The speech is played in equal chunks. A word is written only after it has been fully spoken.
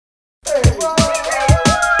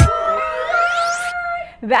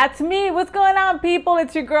That's me. What's going on, people?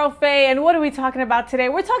 It's your girl, Faye. And what are we talking about today?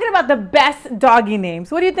 We're talking about the best doggy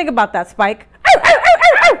names. What do you think about that, Spike?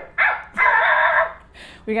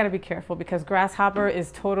 We got to be careful because Grasshopper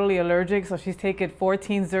is totally allergic. So she's taken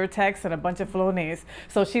 14 Zyrtex and a bunch of Flonase.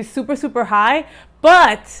 So she's super, super high,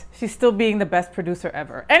 but she's still being the best producer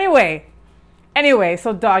ever. Anyway,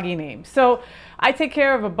 so doggy names. So I take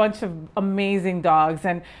care of a bunch of amazing dogs,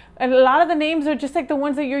 and a lot of the names are just like the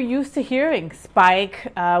ones that you're used to hearing.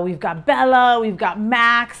 Spike, we've got Bella, we've got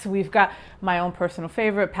Max, we've got my own personal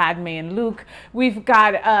favorite, Padme and Luke. We've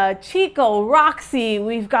got Chico, Roxy,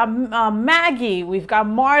 we've got Maggie, we've got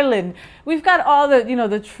Marlin. We've got all the,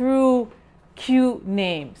 the true cute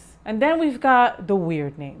names. And then we've got the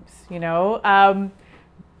weird names,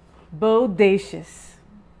 Bodacious.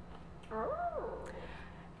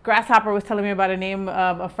 Grasshopper was telling me about a name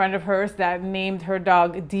of a friend of hers that named her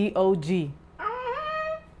dog D-O-G.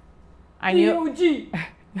 I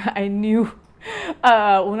knew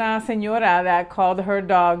una señora that called her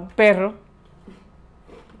dog Perro.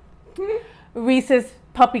 Reese's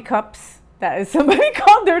Puppy Cups. That is somebody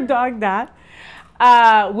called their dog that.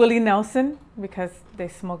 Willie Nelson, because they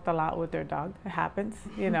smoked a lot with their dog. It happens,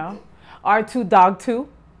 R2 Dog 2.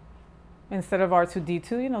 Instead of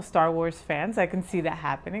R2D2, Star Wars fans, I can see that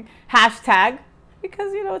happening. Hashtag,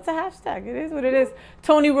 because, it's a hashtag. It is what it is.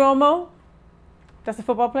 Tony Romo, that's a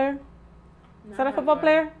football player? Is that a football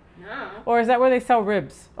player? No. Or is that where they sell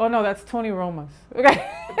ribs? Oh, no, that's Tony Romo's. Okay.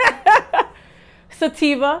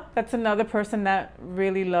 Sativa, that's another person that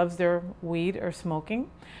really loves their weed or smoking.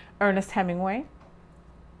 Ernest Hemingway.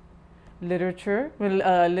 Literature,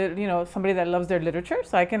 somebody that loves their literature,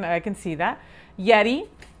 so I can see that. Yeti.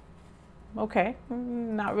 Okay,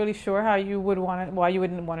 not really sure why you wouldn't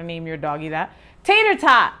want to name your doggy that. Tater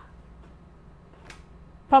Tot.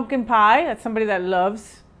 Pumpkin Pie, that's somebody that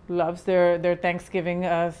loves their Thanksgiving,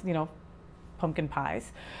 pumpkin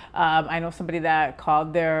pies. I know somebody that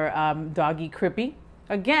called their doggy Crippy.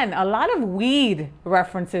 Again, a lot of weed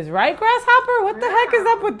references, right, Grasshopper? What the heck is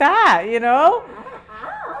up with that,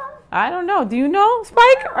 I don't know. Do you know,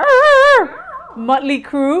 Spike? Muttley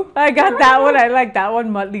Crew. I got that one. I like that one,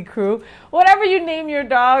 Muttley Crew. Whatever you name your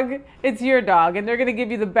dog, it's your dog, and they're going to give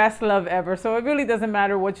you the best love ever. So it really doesn't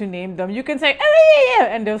matter what you name them. You can say, oh, yeah,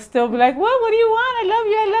 and they'll still be like, what do you want? I love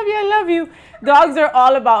you, I love you, I love you. Dogs are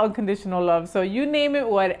all about unconditional love. So you name it,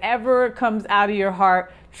 whatever comes out of your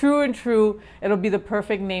heart, true and true, it'll be the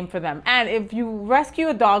perfect name for them. And if you rescue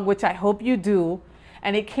a dog, which I hope you do,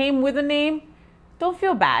 and it came with a name, don't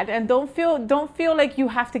feel bad and don't feel like you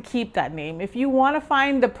have to keep that name. If you want to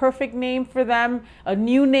find the perfect name for them, a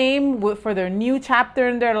new name for their new chapter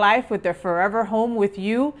in their life with their forever home with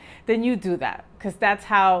you, then you do that, because that's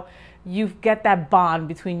how you get that bond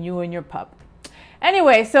between you and your pup.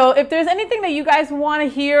 Anyway, so if there's anything that you guys want to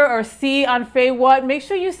hear or see on FayWhat, make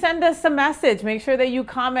sure you send us a message. Make sure that you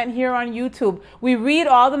comment here on YouTube. We read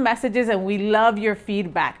all the messages and we love your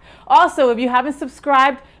feedback. Also, if you haven't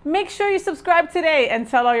subscribed, make sure you subscribe today and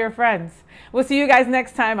tell all your friends. We'll see you guys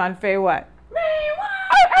next time on FayWhat.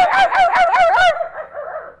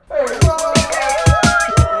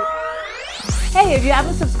 Hey, if you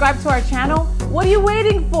haven't subscribed to our channel, what are you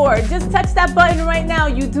waiting for? Just touch that button right now.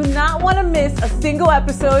 You do not want to miss a single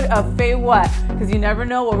episode of FayWhat, because you never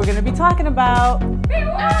know what we're going to be talking about.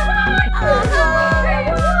 FayWhat!